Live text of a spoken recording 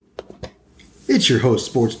It's your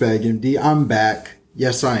host, Sportsbag MD. I'm back.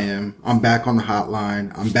 Yes, I am. I'm back on the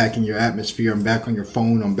hotline. I'm back in your atmosphere. I'm back on your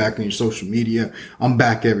phone. I'm back on your social media. I'm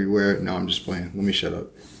back everywhere. No, I'm just playing. Let me shut up.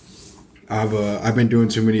 I've been doing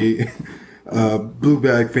too many Blue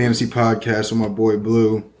Bag Fantasy podcasts with my boy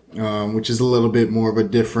Blue, which is a little bit more of a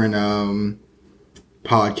different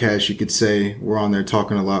podcast, you could say. We're on there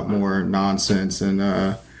talking a lot more nonsense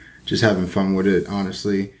and just having fun with it,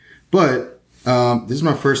 honestly. But this is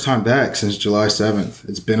my first time back since July 7th.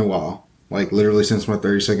 It's been a while, like literally since my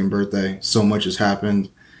 32nd birthday. So much has happened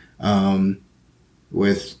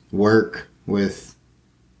with work, with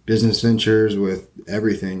business ventures, with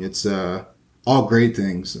everything. It's all great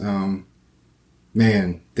things.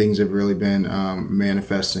 Man, things have really been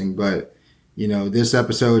manifesting. But, you know, this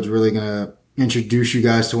episode is really going to introduce you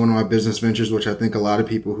guys to one of my business ventures, which I think a lot of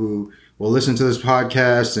people who will listen to this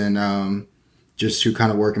podcast and just who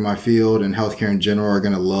kind of work in my field and healthcare in general are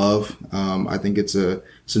going to love. I think it's an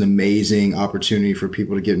amazing opportunity for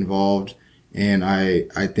people to get involved. And I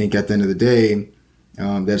think at the end of the day,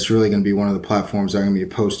 that's really going to be one of the platforms I'm going to be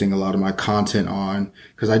posting a lot of my content on,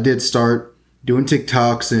 because I did start doing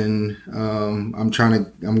TikToks and I'm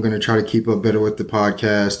going to try to keep up better with the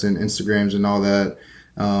podcast and Instagrams and all that.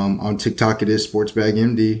 On TikTok, it is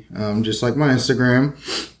SportsBagMD, just like my Instagram.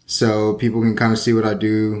 So people can kind of see what I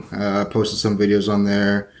do. I posted some videos on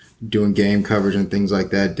there doing game coverage and things like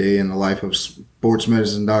that. Day in the life of sports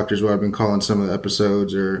medicine doctors, what I've been calling some of the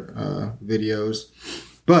episodes or videos.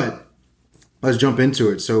 But let's jump into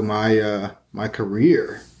it. So my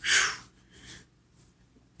career,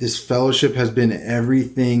 this fellowship has been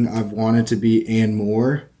everything I've wanted to be and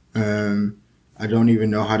more. I don't even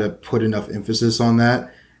know how to put enough emphasis on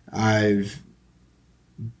that. I've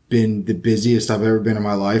been the busiest I've ever been in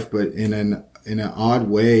my life, but in an odd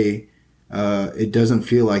way, it doesn't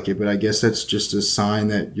feel like it. But I guess that's just a sign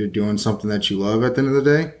that you're doing something that you love at the end of the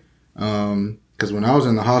day. Because when I was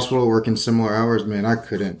in the hospital working similar hours, man, I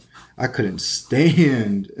couldn't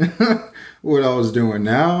stand what I was doing.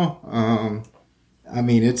 Now, I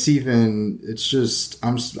mean, I've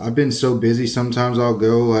been so busy. Sometimes I'll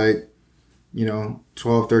go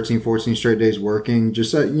 12, 13, 14 straight days working,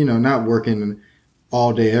 just, not working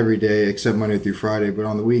all day, every day, except Monday through Friday, but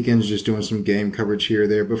on the weekends, just doing some game coverage here or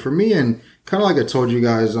there. But for me, and kind of like I told you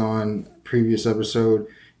guys on previous episode,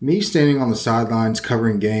 me standing on the sidelines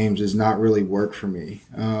covering games is not really work for me.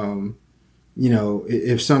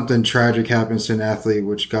 If something tragic happens to an athlete,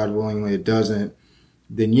 which God willingly it doesn't,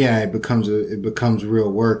 then yeah, it becomes real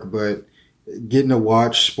work. But getting to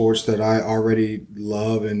watch sports that I already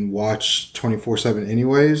love and watch 24/7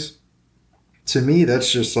 anyways, to me, that's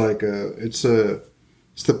just like it's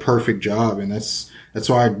the perfect job. And that's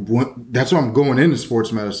why I'm going into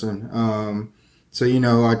sports medicine. So,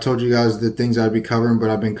 I told you guys the things I'd be covering,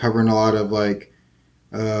 but I've been covering a lot of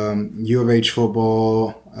U of H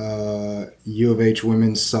football, U of H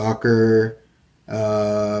women's soccer,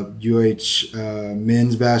 UH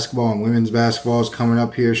men's basketball and women's basketball is coming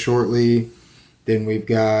up here shortly. Then we've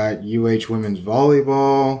got UH women's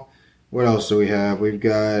volleyball. What else do we have? We've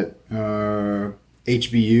got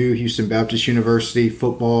HBU, Houston Baptist University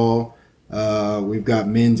football. We've got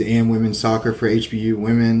men's and women's soccer for HBU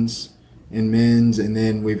women's and men's. And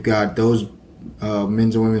then we've got those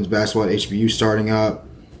men's and women's basketball at HBU starting up.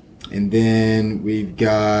 And then we've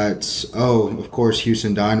got, of course,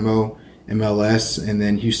 Houston Dynamo, MLS, and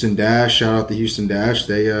then Houston Dash. Shout out to Houston Dash.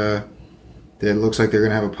 They looks like they're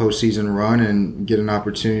going to have a postseason run and get an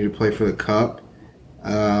opportunity to play for the Cup.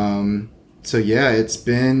 So yeah,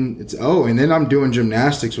 and then I'm doing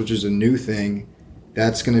gymnastics, which is a new thing.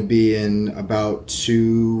 That's going to be in about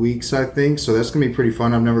 2 weeks, I think. So that's going to be pretty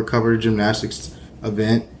fun. I've never covered a gymnastics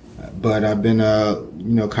event, but I've been,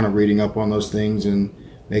 kind of reading up on those things and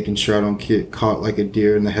making sure I don't get caught like a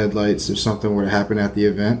deer in the headlights if something were to happen at the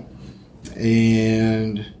event.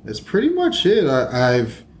 And that's pretty much it.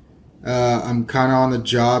 I'm kind of on the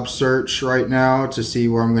job search right now to see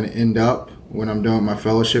where I'm going to end up when I'm done with my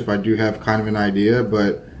fellowship. I do have kind of an idea,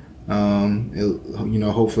 but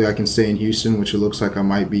hopefully I can stay in Houston, which it looks like I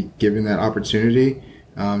might be given that opportunity.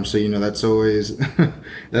 So that's always that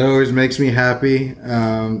always makes me happy.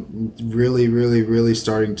 Really, really, really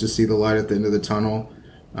starting to see the light at the end of the tunnel.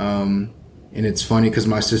 And it's funny because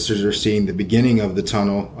my sisters are seeing the beginning of the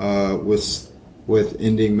tunnel with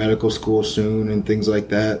ending medical school soon and things like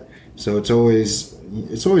that. So it's always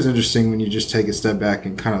interesting when you just take a step back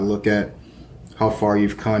and kind of look at how far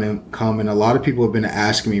you've come. And a lot of people have been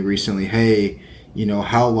asking me recently, hey,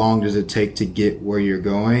 how long does it take to get where you're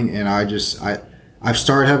going? And I've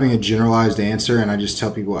started having a generalized answer, and I just tell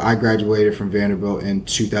people I graduated from Vanderbilt in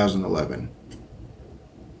 2011.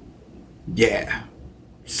 Yeah,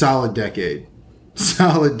 solid decade.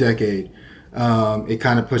 Solid decade. It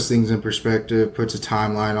kind of puts things in perspective, puts a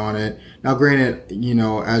timeline on it. Now, granted,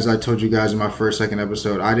 as I told you guys in my second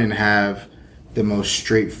episode, I didn't have the most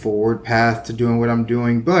straightforward path to doing what I'm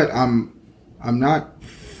doing, but I'm not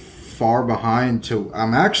far behind.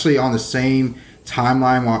 I'm actually on the same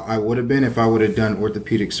timeline I would have been if I would have done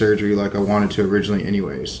orthopedic surgery like I wanted to originally,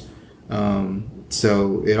 anyways.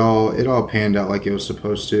 So it all panned out like it was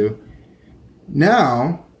supposed to.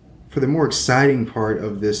 Now, for the more exciting part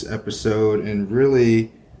of this episode, and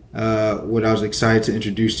really what I was excited to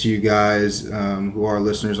introduce to you guys who are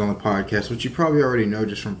listeners on the podcast, which you probably already know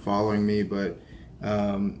just from following me, but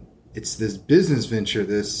it's this business venture,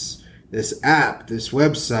 this app, this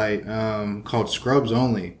website called Scrubs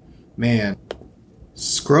Only. Man,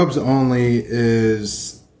 Scrubs Only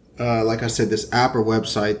is, like I said, this app or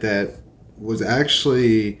website that was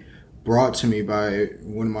actually brought to me by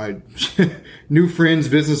one of my new friends,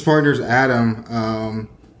 business partners, Adam.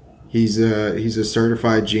 He's a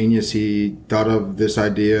certified genius. He thought of this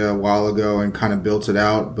idea a while ago and kind of built it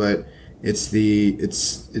out, but it's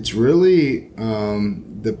really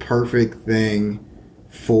the perfect thing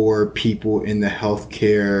for people in the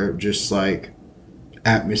healthcare, just like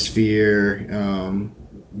atmosphere,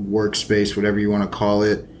 workspace, whatever you want to call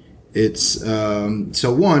it. It's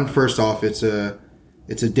first off, it's a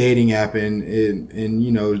dating app, and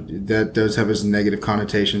that does have its negative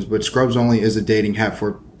connotations, but Scrubs Only is a dating app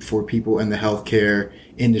for people in the healthcare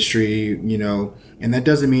industry, and that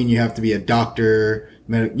doesn't mean you have to be a doctor,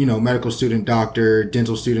 medical student, doctor,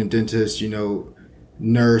 dental student, dentist,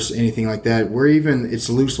 nurse, anything like that. It's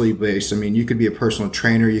loosely based. I mean, you could be a personal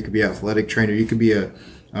trainer, you could be an athletic trainer, you could be a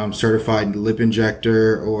certified lip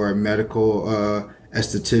injector or a medical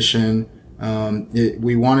esthetician.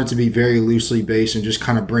 We want it to be very loosely based and just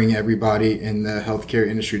kind of bring everybody in the healthcare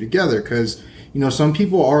industry together, because some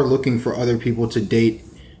people are looking for other people to date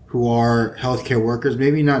who are healthcare workers,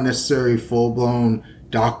 maybe not necessarily full-blown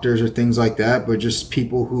doctors or things like that, but just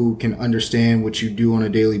people who can understand what you do on a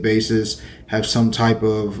daily basis, have some type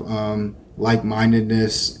of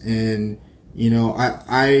like-mindedness. And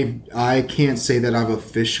I can't say that I've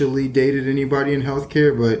officially dated anybody in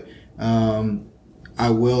healthcare, but I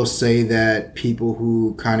will say that people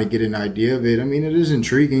who kind of get an idea of it, I mean, it is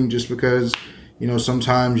intriguing just because,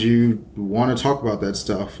 sometimes you want to talk about that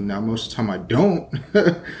stuff. Now, most of the time I don't,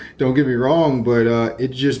 don't get me wrong, but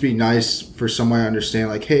it'd just be nice for somebody to understand,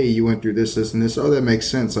 like, hey, you went through this, this, and this. Oh, that makes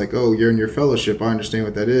sense. Like, oh, you're in your fellowship. I understand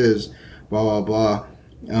what that is, blah, blah, blah.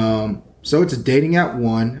 So it's a dating app,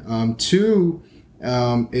 one. Two,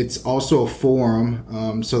 it's also a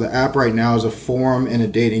forum. So the app right now is a forum and a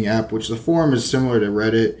dating app, which the forum is similar to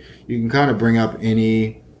Reddit. You can kind of bring up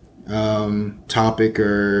any topic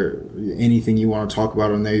or anything you want to talk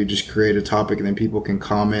about on there. You just create a topic and then people can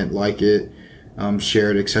comment, like it,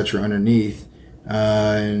 share it, etc. underneath.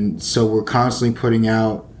 And so we're constantly putting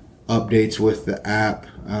out updates with the app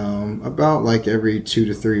about like every 2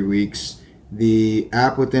 to 3 weeks. The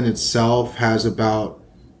app within itself has about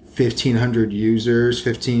 1,500 users,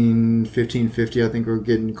 1,550, I think we're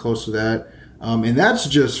getting close to that. And that's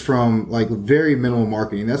just from like very minimal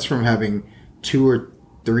marketing. That's from having 2 or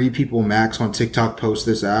 3 people max on TikTok post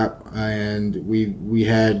this app. And we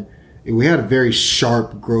had a very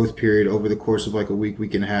sharp growth period over the course of like a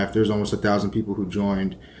week and a half. There's almost 1,000 people who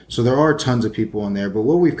joined. So there are tons of people on there. But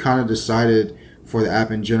what we've kind of decided for the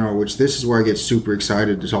app in general, which this is where I get super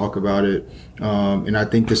excited to talk about it, and I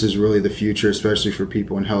think this is really the future, especially for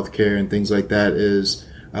people in healthcare and things like that, is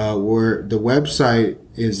where the website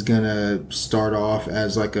is going to start off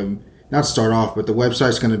as like but the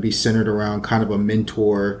website's going to be centered around kind of a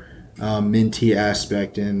mentor, mentee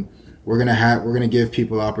aspect. And we're going to give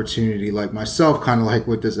people opportunity, like myself, kind of like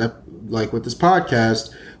with this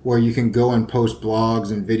podcast, where you can go and post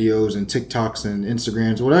blogs and videos and TikToks and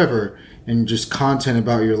Instagrams, whatever, and just content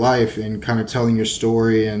about your life and kind of telling your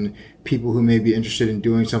story, and people who may be interested in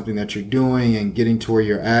doing something that you're doing and getting to where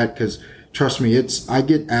you're at. Because trust me, I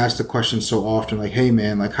get asked the question so often, like, hey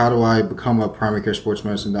man, like, how do I become a primary care sports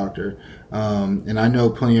medicine doctor? And I know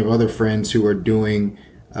plenty of other friends who are doing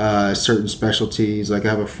certain specialties. Like I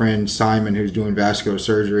have a friend, Simon, who's doing vascular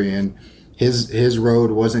surgery, and his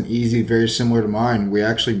road wasn't easy, very similar to mine. We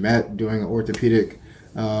actually met doing an orthopedic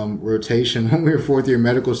rotation when we were 4th year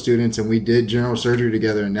medical students, and we did general surgery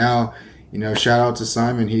together. And now, shout out to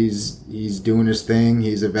Simon. He's doing his thing.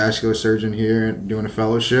 He's a vascular surgeon here doing a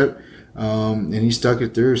fellowship. And he stuck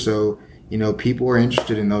it through. So, people are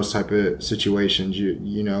interested in those type of situations.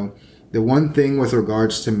 The one thing with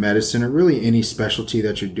regards to medicine, or really any specialty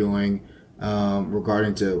that you're doing,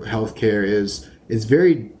 regarding to healthcare, is it's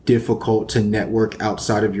very difficult to network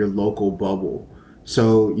outside of your local bubble.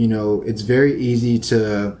 So, it's very easy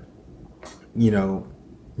to, you know,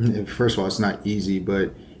 first of all, it's not easy,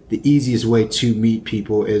 but the easiest way to meet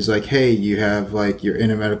people is like, hey, you have like, you're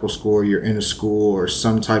in a medical school, or you're in a school or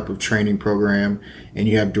some type of training program, and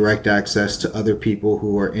you have direct access to other people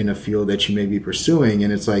who are in a field that you may be pursuing.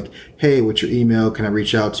 And it's like, hey, what's your email? Can I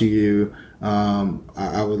reach out to you?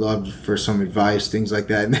 I would love for some advice, things like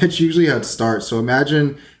that. And that's usually how it starts. So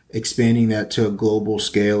imagine expanding that to a global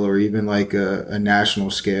scale, or even like a national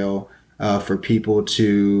scale, for people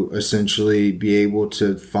to essentially be able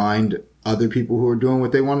to find other people who are doing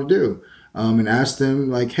what they want to do, and ask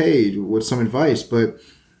them like, hey, what's some advice? But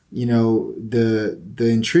the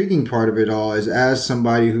intriguing part of it all is, as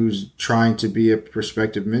somebody who's trying to be a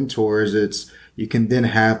prospective mentor, is you can then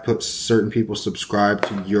have put certain people subscribe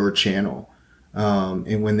to your channel.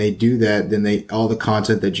 And when they do that, then all the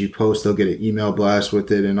content that you post, they'll get an email blast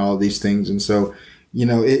with it and all these things. And so,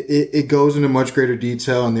 it goes into much greater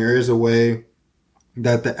detail, and there is a way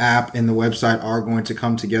that the app and the website are going to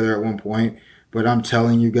come together at one point. But I'm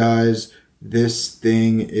telling you guys, this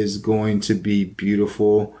thing is going to be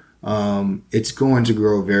beautiful. It's going to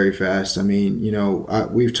grow very fast. I mean,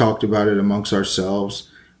 we've talked about it amongst ourselves,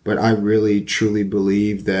 but I really truly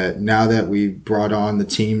believe that now that we've brought on the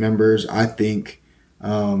team members, I think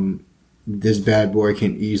this bad boy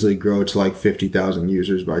can easily grow to like 50,000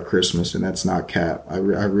 users by Christmas, and that's not cap. I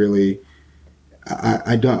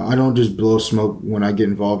don't just blow smoke when I get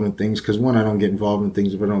involved in things, because one, I don't get involved in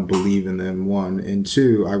things if I don't believe in them, one, and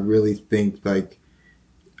two, I really think like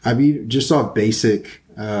just off basic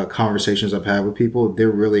conversations I've had with people, they're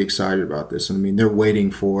really excited about this. And I mean, they're waiting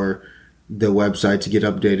for the website to get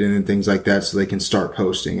updated and things like that so they can start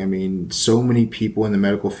posting. I mean, so many people in the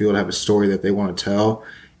medical field have a story that they want to tell,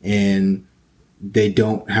 and they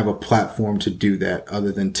don't have a platform to do that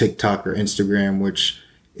other than TikTok or Instagram, which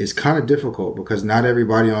is kind of difficult because not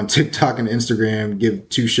everybody on TikTok and Instagram give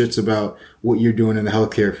two shits about what you're doing in the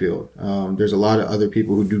healthcare field. There's a lot of other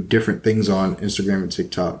people who do different things on Instagram and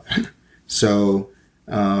TikTok. So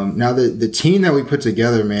now the team that we put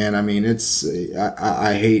together, man, I mean,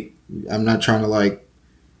 I'm not trying to like,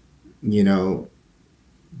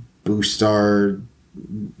 boost our,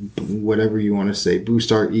 whatever you want to say,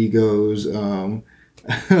 boost our egos,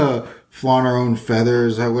 flaunt our own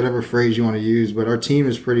feathers, whatever phrase you want to use. But our team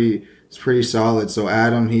is pretty solid. So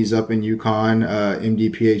Adam, he's up in UConn, MD,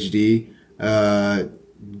 PhD,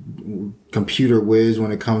 computer whiz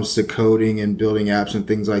when it comes to coding and building apps and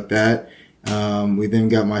things like that. We then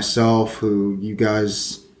got myself, who you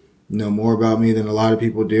guys know more about me than a lot of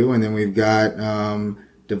people do. And then we've got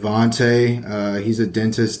Devontae. He's a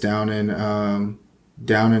dentist down in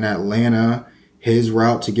Atlanta. His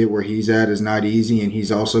route to get where he's at is not easy, and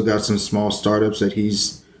he's also got some small startups that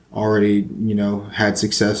he's already, had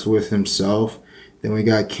success with himself. Then we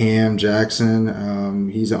got Cam Jackson.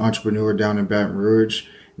 He's an entrepreneur down in Baton Rouge.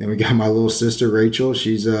 Then we got my little sister, Rachel.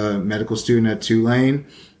 She's a medical student at Tulane,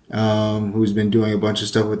 who's been doing a bunch of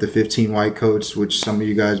stuff with the 15 White Coats, which some of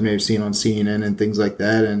you guys may have seen on CNN and things like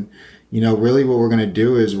that. And really what we're going to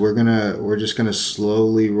do is we're just going to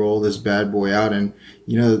slowly roll this bad boy out. And,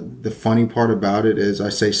 the funny part about it is I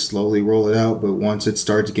say slowly roll it out, but once it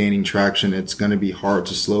starts gaining traction, it's going to be hard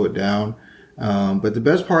to slow it down. But the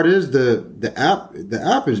best part is the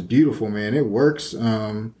app is beautiful, man. It works.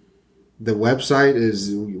 The website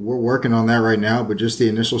we're working on that right now, but just the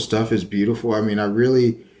initial stuff is beautiful. I mean, I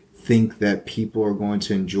really think that people are going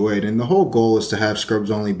to enjoy it. And the whole goal is to have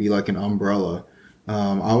Scrubs Only be like an umbrella.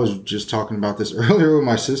 I was just talking about this earlier with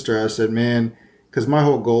my sister. I said, man, because my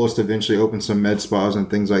whole goal is to eventually open some med spas and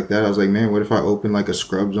things like that. I was like, man, what if I open like a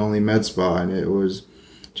Scrubs Only med spa? And it was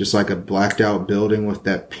just like a blacked out building with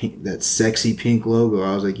that sexy pink logo.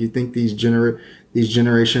 I was like, you think these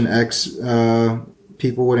Generation X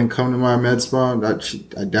people wouldn't come to my med spa?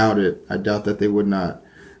 I doubt it. I doubt that they would not.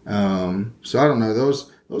 So I don't know.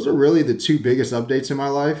 Those are really the two biggest updates in my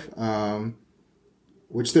life.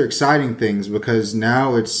 Which they're exciting things, because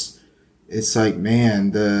now it's like,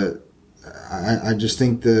 man, I just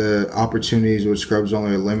think the opportunities with Scrubs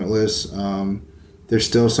Only are limitless. There's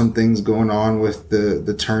still some things going on with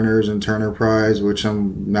the Turners and Turner Prize, which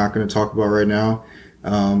I'm not going to talk about right now,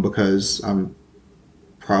 because I'm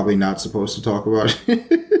probably not supposed to talk about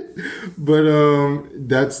it. But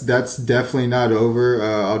that's definitely not over.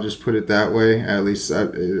 I'll just put it that way. At least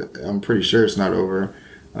I'm pretty sure it's not over.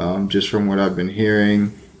 Just from what I've been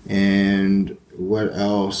hearing. And what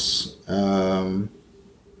else? I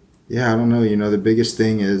don't know. The biggest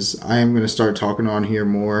thing is I am going to start talking on here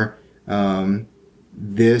more.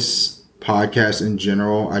 This podcast in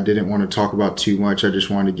general. I didn't want to talk about too much. I just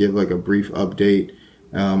wanted to give like a brief update.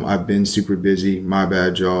 I've been super busy. My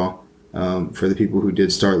bad, y'all. For the people who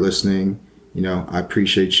did start listening, I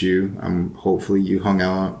appreciate you. Hopefully you hung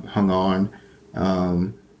on.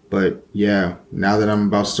 But yeah, now that I'm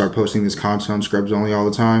about to start posting this content on Scrubs Only all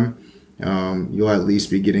the time, you'll at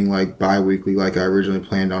least be getting like bi-weekly like I originally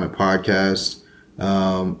planned on a podcast.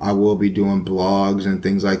 I will be doing blogs and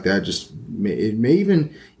things like that. It may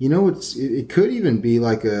even, it could even be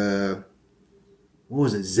like what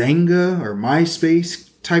was it, Zanga or MySpace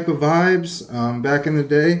type of vibes back in the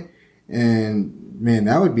day. And man,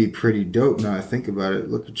 that would be pretty dope now I think about it.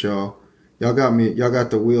 Look at y'all. Y'all got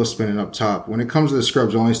the wheel spinning up top. When it comes to the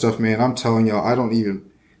Scrubs Only stuff, man, I'm telling y'all, I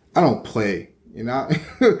don't play.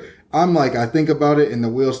 I'm like, I think about it and the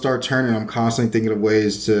wheels start turning. I'm constantly thinking of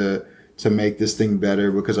ways to make this thing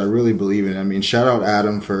better because I really believe in it. I mean, shout out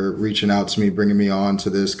Adam for reaching out to me, bringing me on to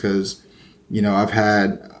this because, I've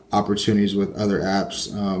had opportunities with other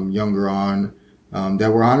apps, Younger On,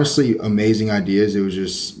 that were honestly amazing ideas. It was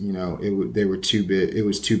just, they were too big. It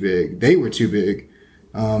was too big. They were too big.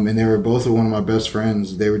 And they were both one of my best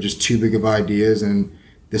friends. They were just too big of ideas, and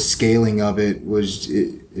the scaling of it was,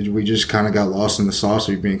 we just kind of got lost in the sauce,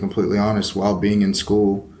 to be being completely honest, while being in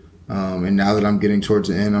school. And now that I'm getting towards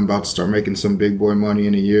the end, I'm about to start making some big boy money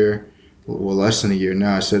in a year. Well, less than a year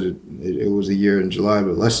now. I said it was a year in July,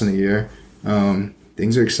 but less than a year.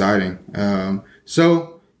 Things are exciting.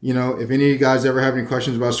 So, if any of you guys ever have any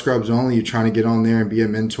questions about Scrubs Only, you're trying to get on there and be a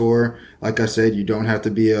mentor. Like I said, you don't have to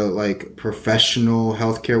be a professional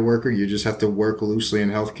healthcare worker. You just have to work loosely in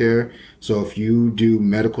healthcare. So if you do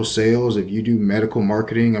medical sales, if you do medical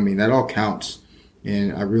marketing, I mean, that all counts.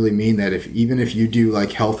 And I really mean that. Even if you do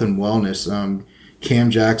like health and wellness,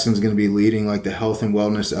 Cam Jackson's going to be leading like the health and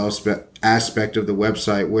wellness aspect of the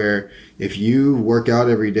website, where if you work out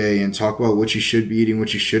every day and talk about what you should be eating,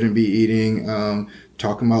 what you shouldn't be eating,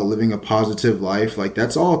 talking about living a positive life, like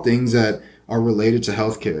that's all things that are related to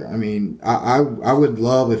healthcare. I mean, I would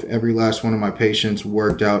love if every last one of my patients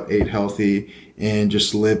worked out, ate healthy, and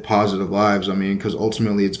just lived positive lives. I mean, because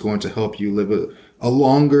ultimately it's going to help you live a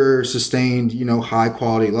longer, sustained, high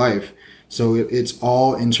quality life. So it's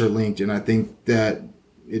all interlinked, and I think that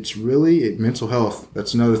it's really mental health.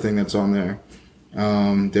 That's another thing that's on there.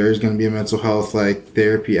 There's going to be a mental health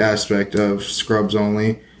therapy aspect of Scrubs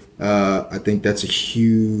Only. I think that's a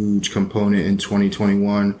huge component in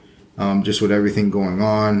 2021, just with everything going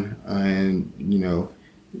on. And,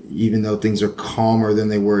 even though things are calmer than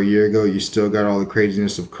they were a year ago, you still got all the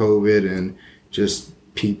craziness of COVID and just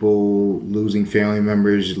people losing family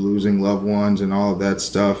members, losing loved ones, and all of that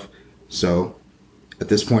stuff. So at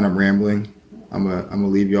this point, I'm rambling. I'm gonna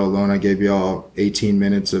leave y'all alone. I gave y'all 18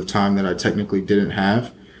 minutes of time that I technically didn't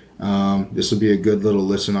have. This will be a good little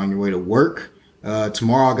listen on your way to work.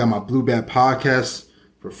 Tomorrow I got my Blue Bat podcast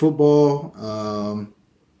for football.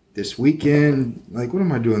 This weekend, what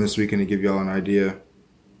am I doing this weekend to give y'all an idea?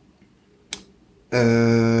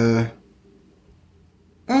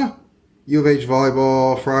 U of H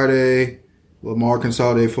volleyball Friday, Lamar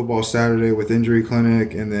Consolidated football Saturday with injury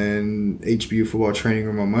clinic, and then HBU football training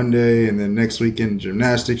room on Monday, and then next weekend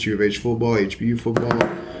gymnastics, U of H football, HBU football.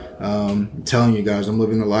 I'm telling you guys, I'm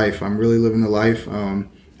living the life. I'm really living the life.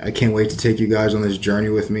 I can't wait to take you guys on this journey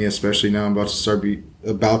with me, especially now I'm about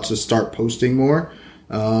to start posting more.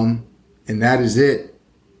 And that is it.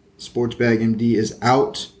 Sportsbag MD is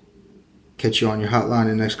out. Catch you on your hotline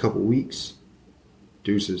in the next couple weeks.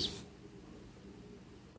 Deuces.